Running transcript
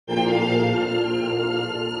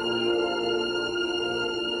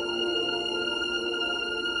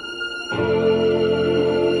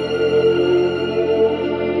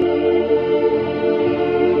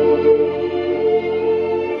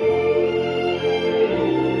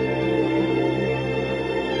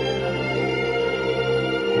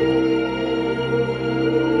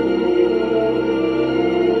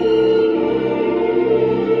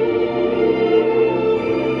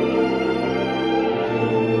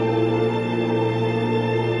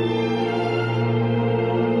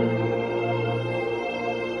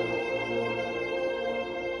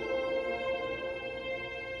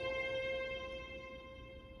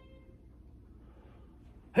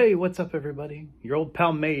Hey, what's up, everybody? Your old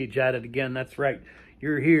pal Mage at it again. That's right.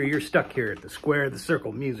 You're here. You're stuck here at the Square the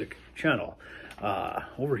Circle Music channel.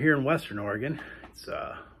 Over here in Western Oregon, it's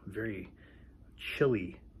a very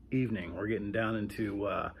chilly evening. We're getting down into,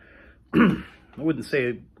 I wouldn't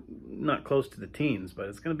say not close to the teens, but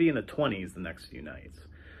it's going to be in the 20s the next few nights.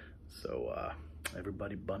 So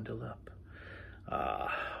everybody bundle up.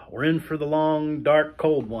 We're in for the long, dark,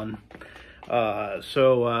 cold one.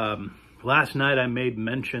 Last night I made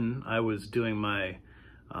mention I was doing my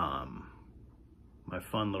my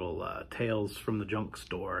fun little Tales from the Junk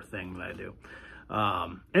Store thing that I do.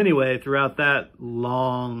 Anyway, throughout that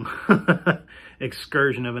long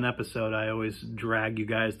excursion of an episode, I always drag you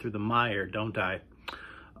guys through the mire, don't I?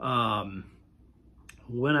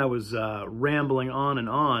 When I was rambling on and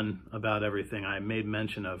on about everything, I made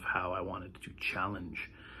mention of how I wanted to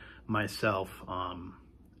challenge myself.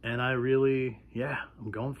 And I really, I'm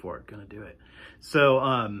going for it, gonna do it. So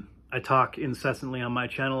I talk incessantly on my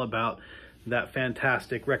channel about that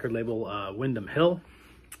fantastic record label, Windham Hill,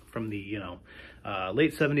 from the,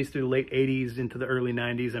 late 70s through the late 80s into the early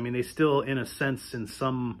 90s. I mean, they still, in a sense, in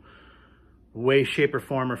some way, shape, or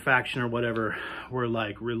form, or faction, or whatever, were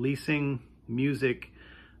like releasing music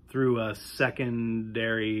through a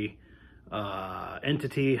secondary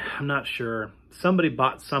entity. I'm not sure. Somebody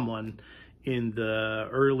bought someone in the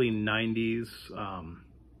early 90s,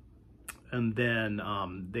 and then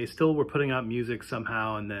they still were putting out music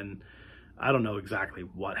somehow, and then I don't know exactly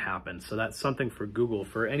what happened. So that's something for Google.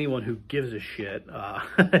 For anyone who gives a shit,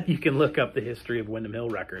 you can look up the history of Windham Hill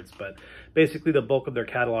Records, but basically the bulk of their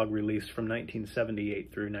catalog released from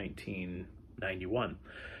 1978 through 1991.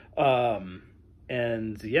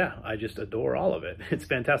 And yeah, I just adore all of it. It's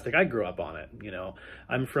fantastic. I grew up on it.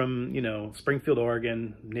 I'm from, Springfield,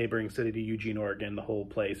 Oregon, neighboring city to Eugene, Oregon. The whole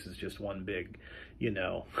place is just one big,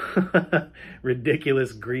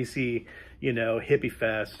 ridiculous, greasy, hippie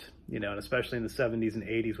fest, and especially in the 70s and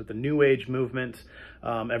 80s with the New Age movement,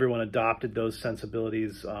 everyone adopted those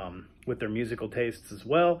sensibilities with their musical tastes as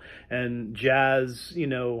well. And jazz,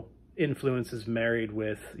 influences married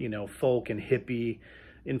with, folk and hippie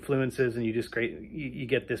influences, and you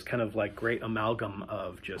get this kind of like great amalgam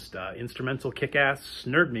of just instrumental kick-ass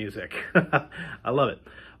nerd music. I love it.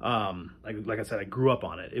 Like I said, I grew up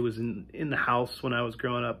on it. It was in the house when I was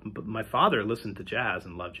growing up, but my father listened to jazz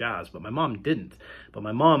and loved jazz, but my mom didn't. But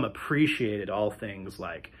my mom appreciated all things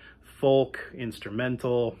like folk,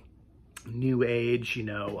 instrumental, new age,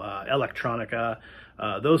 electronica,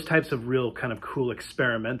 those types of real kind of cool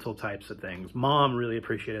experimental types of things. Mom really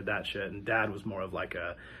appreciated that shit, and Dad was more of like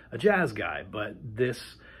a jazz guy. But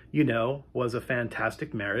this, was a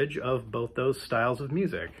fantastic marriage of both those styles of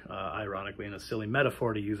music. Ironically, in a silly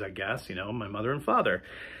metaphor to use, I guess, my mother and father.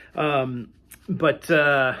 Yeah,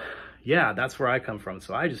 that's where I come from.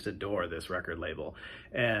 So I just adore this record label.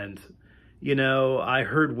 And I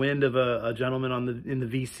heard wind of a gentleman in the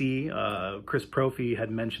VC, Chris Prophy, had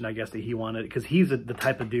mentioned, I guess, that he wanted, because he's the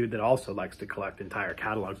type of dude that also likes to collect entire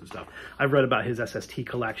catalogs and stuff. I've read about his SST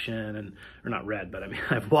collection, or not read, but I mean,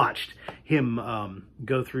 I've watched him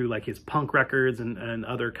go through like his punk records and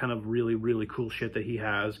other kind of really, really cool shit that he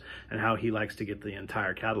has, and how he likes to get the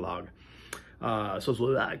entire catalog.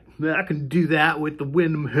 So I can do that with the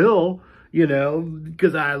Windham Hill,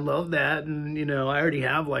 because I love that. And, I already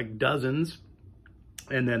have like dozens.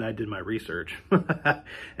 And then I did my research. And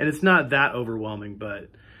it's not that overwhelming, but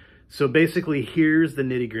so basically here's the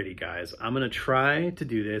nitty gritty, guys. I'm going to try to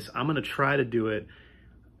do this. I'm going to try to do it.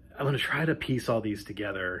 I'm going to try to piece all these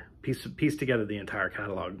together, piece together the entire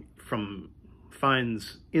catalog from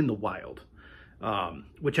finds in the wild.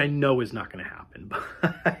 Which I know is not going to happen,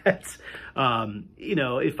 but,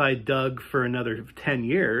 if I dug for another 10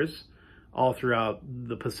 years, all throughout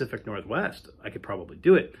the Pacific Northwest, I could probably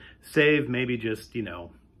do it. Save maybe just, 2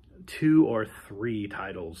 or 3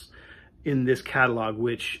 titles in this catalog,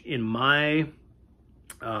 which in my,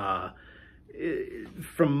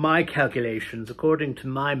 from my calculations, according to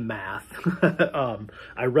my math,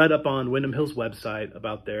 I read up on Windham Hill's website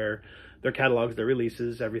about their catalogs, their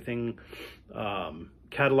releases, everything,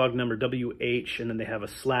 catalog number WH, and then they have a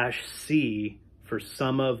 /C for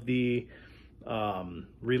some of the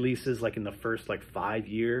releases, like in the first 5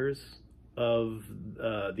 years of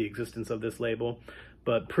the existence of this label.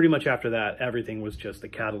 But pretty much after that, everything was just the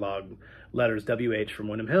catalog letters WH from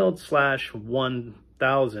Windham Hill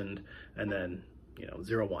 /1000, and then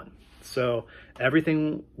 01. So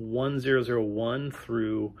everything 1001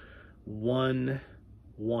 through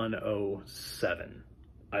 1107,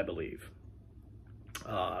 I believe,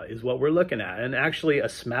 is what we're looking at. And actually a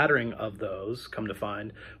smattering of those, come to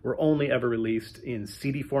find, were only ever released in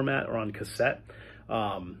CD format or on cassette.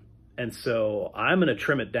 And so I'm going to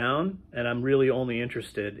trim it down, and I'm really only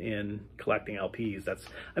interested in collecting LPs.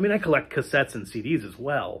 I mean, I collect cassettes and CDs as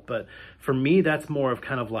well, but for me, that's more of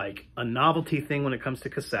kind of like a novelty thing when it comes to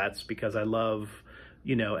cassettes, because I love,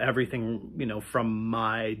 you know, everything, you know, from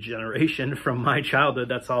my generation, from my childhood.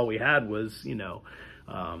 That's all we had was, you know,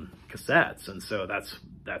 cassettes. And so that's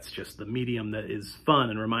just the medium that is fun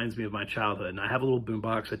and reminds me of my childhood. And I have a little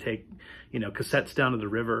boombox. I take, you know, cassettes down to the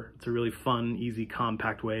river. It's a really fun, easy,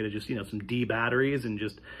 compact way to just, you know, some D batteries and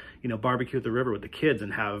just, you know, barbecue at the river with the kids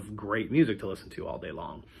and have great music to listen to all day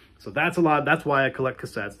long. So that's why I collect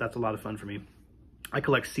cassettes. That's a lot of fun for me. I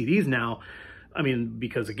collect CDs now. I mean,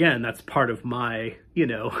 because again, that's part of my, you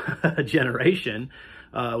know, generation,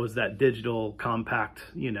 was that digital compact,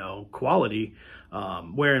 you know, quality,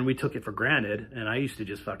 wherein we took it for granted. And I used to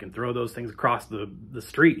just fucking throw those things across the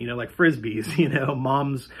street, you know, like Frisbees, you know,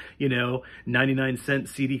 mom's, you know, 99-cent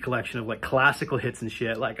CD collection of like classical hits and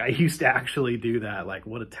shit. Like I used to actually do that. Like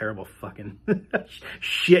what a terrible fucking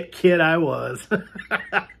shit kid I was.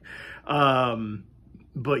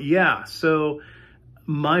 But yeah, so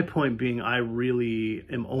my point being, I really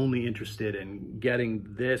am only interested in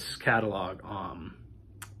getting this catalog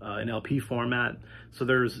in LP format. So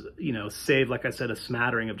there's, you know, save, like I said, a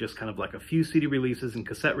smattering of just kind of like a few CD releases and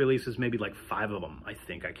cassette releases, maybe like 5 of them, I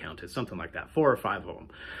think I counted, something like that, 4 or 5 of them.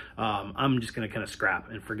 I'm just going to kind of scrap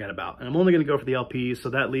and forget about. And I'm only going to go for the LPs, so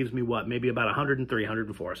that leaves me, what, maybe about 103,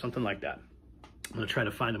 104, something like that. I'm going to try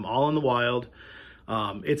to find them all in the wild.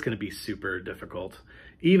 It's going to be super difficult,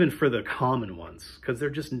 even for the common ones, because they're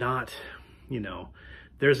just not, you know,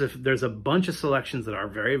 there's a bunch of selections that are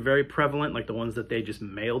very, very prevalent, like the ones that they just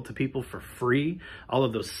mailed to people for free, all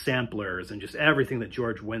of those samplers and just everything that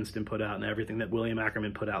George Winston put out and everything that William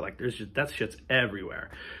Ackerman put out. Like that shit's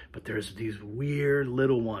everywhere. But there's these weird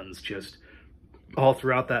little ones just all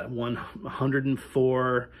throughout that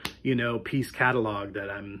 104, you know, piece catalog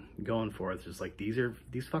that I'm going for. It's just like, these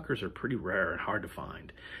fuckers are pretty rare and hard to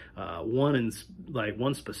find. One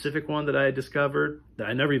specific one that I had discovered that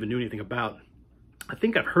I never even knew anything about. I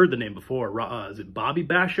think I've heard the name before. Is it Bobby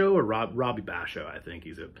Basho or Robbie Basho? I think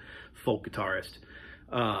he's a folk guitarist.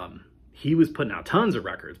 He was putting out tons of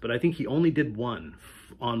records, but I think he only did one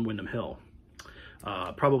on Windham Hill.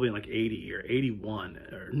 Probably in like 80 or 81,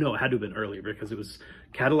 or no, it had to have been earlier because it was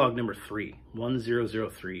catalog number 3,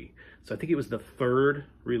 1003. So I think it was the 3rd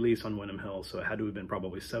release on Windham Hill. So it had to have been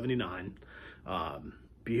probably 79.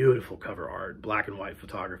 Beautiful cover art, black and white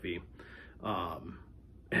photography.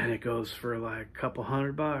 And it goes for like a couple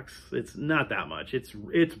 $100. It's not that much. It's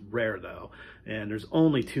rare though. And there's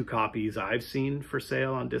only 2 copies I've seen for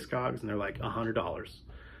sale on Discogs, and they're like $100.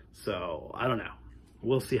 So I don't know.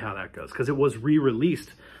 We'll see how that goes, because it was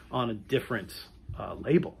re-released on a different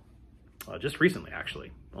label just recently,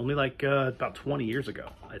 actually, only like about 20 years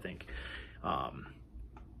ago, I think.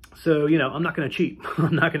 So, you know, I'm not going to cheat.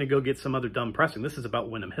 I'm not going to go get some other dumb pressing. This is about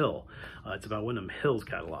Windham Hill. It's about Windham Hill's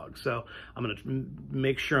catalog. So I'm going to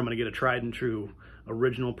make sure I'm going to get a tried and true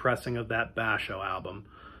original pressing of that Basho album.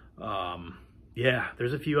 Yeah,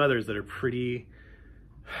 there's a few others that are pretty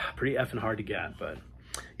effing hard to get, but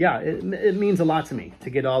yeah, it means a lot to me to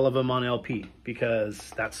get all of them on LP,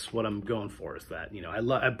 because that's what I'm going for, is that, you know,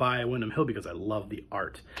 I buy Windham Hill because I love the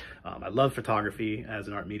art. I love photography as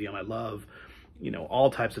an art medium. I love, you know, all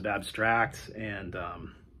types of abstract and,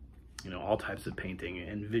 you know, all types of painting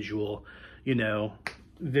and visual, you know,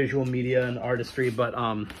 visual media and artistry. But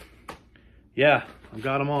yeah, I've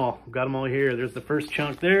got them all. I've got them all here. There's the first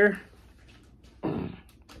chunk there.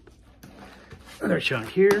 Another chunk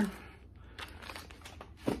here.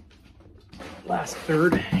 Last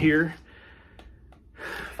third here.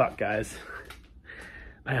 Fuck, guys.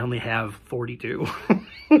 I only have 42.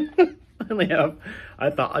 I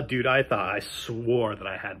swore that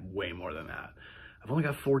I had way more than that. I've only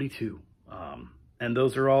got 42. And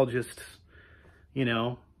those are all just, you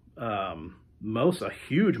know, a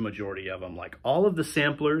huge majority of them, like all of the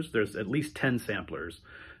samplers, there's at least 10 samplers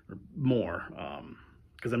or more.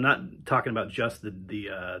 Because I'm not talking about just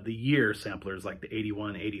the year samplers, like the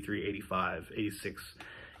 81, 83, 85, 86,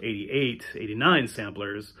 88, 89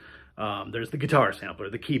 samplers. There's the guitar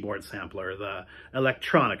sampler, the keyboard sampler, the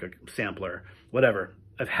electronica sampler, whatever.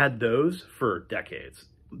 I've had those for decades.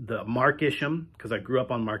 The Mark Isham, because I grew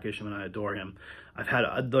up on Mark Isham and I adore him.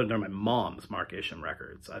 They're my mom's Mark Isham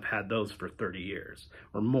records. I've had those for 30 years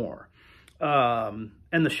or more.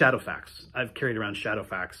 And the Shadowfax. I've carried around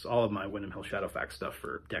Shadowfax, all of my Windham Hill Shadowfax stuff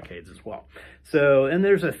for decades as well. So, and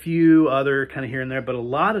there's a few other kind of here and there, but a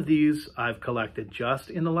lot of these I've collected just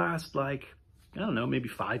in the last, like, I don't know, maybe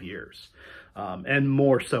 5 years. And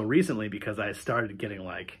more so recently because I started getting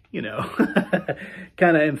like, you know,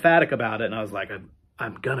 kind of emphatic about it. And I was like,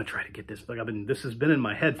 I'm gonna try to get this. Like this has been in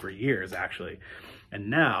my head for years actually. And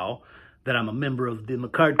now that I'm a member of the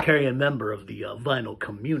card carrying member of the vinyl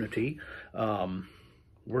community,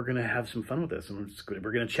 we're gonna have some fun with this, and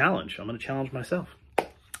we're gonna challenge. I'm gonna challenge myself.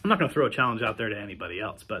 I'm not gonna throw a challenge out there to anybody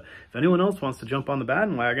else, but if anyone else wants to jump on the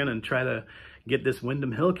bandwagon and try to get this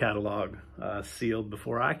Windham Hill catalog sealed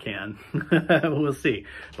before I can, we'll see.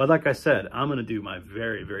 But like I said, I'm gonna do my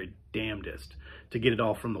very, very damnedest to get it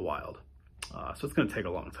all from the wild. So it's gonna take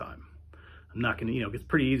a long time. I'm not gonna, you know, it's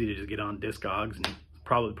pretty easy to just get on Discogs and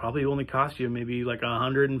probably only cost you maybe like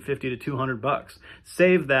 150 to 200 bucks.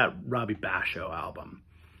 Save that Robbie Basho album.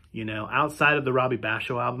 You know, outside of the Robbie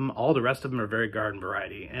Basho album, all the rest of them are very garden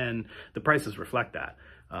variety, and the prices reflect that.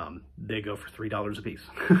 They go for $3 a piece,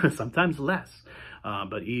 sometimes less.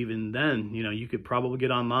 But even then, you know, you could probably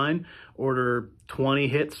get online, order 20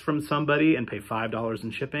 hits from somebody and pay $5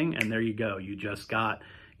 in shipping, and there you go. You just got,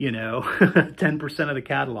 you know, 10% of the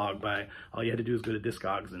catalog by all you had to do is go to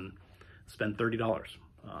Discogs and spend $30.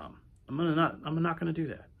 I'm not gonna do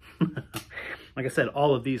that. Like I said,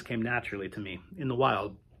 all of these came naturally to me in the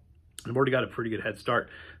wild. I've already got a pretty good head start.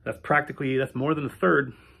 That's more than a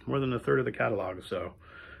third of the catalog. So,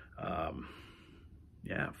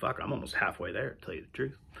 yeah, fuck, I'm almost halfway there, to tell you the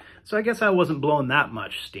truth. So I guess I wasn't blowing that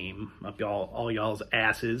much steam up all y'all's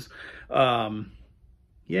asses.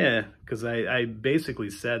 Yeah, because I basically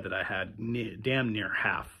said that I had damn near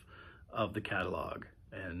half of the catalog,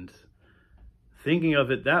 and thinking of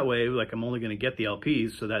it that way, like I'm only going to get the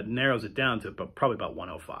LPs, so that narrows it down to probably about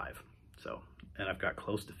 105. So, and I've got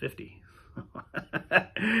close to 50.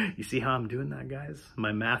 You see how I'm doing that, guys?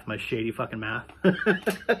 My math, my shady fucking math.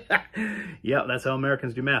 Yeah, that's how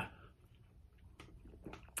Americans do math.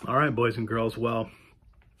 All right, boys and girls. Well,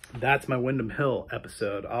 that's my Windham Hill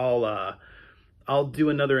episode. I'll do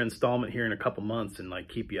another installment here in a couple months and like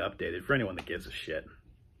keep you updated for anyone that gives a shit.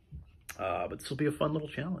 But this will be a fun little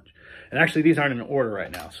challenge. And actually, these aren't in order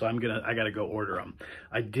right now, so I gotta go order them.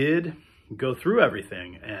 I did go through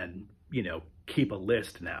everything and, you know, keep a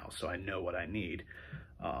list now, so I know what I need.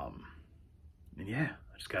 And yeah,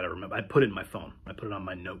 I just gotta remember. I put it in my phone. I put it on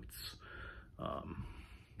my notes.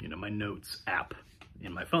 You know, my notes app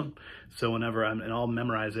in my phone. So whenever and I'll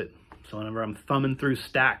memorize it. So whenever I'm thumbing through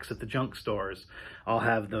stacks at the junk stores, I'll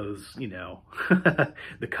have those, you know,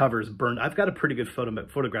 the covers burned. I've got a pretty good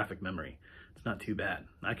photographic memory. It's not too bad.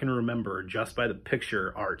 I can remember just by the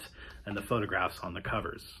picture art and the photographs on the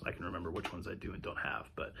covers. I can remember which ones I do and don't have.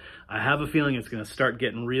 But I have a feeling it's going to start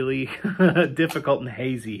getting really difficult and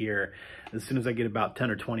hazy here as soon as I get about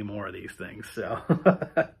 10 or 20 more of these things. So,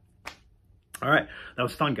 all right. That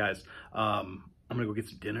was fun, guys. I'm going to go get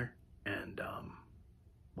some dinner. And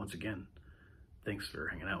once again, thanks for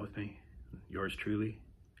hanging out with me. Yours truly,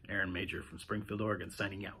 Aaron Major from Springfield, Oregon,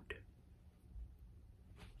 signing out.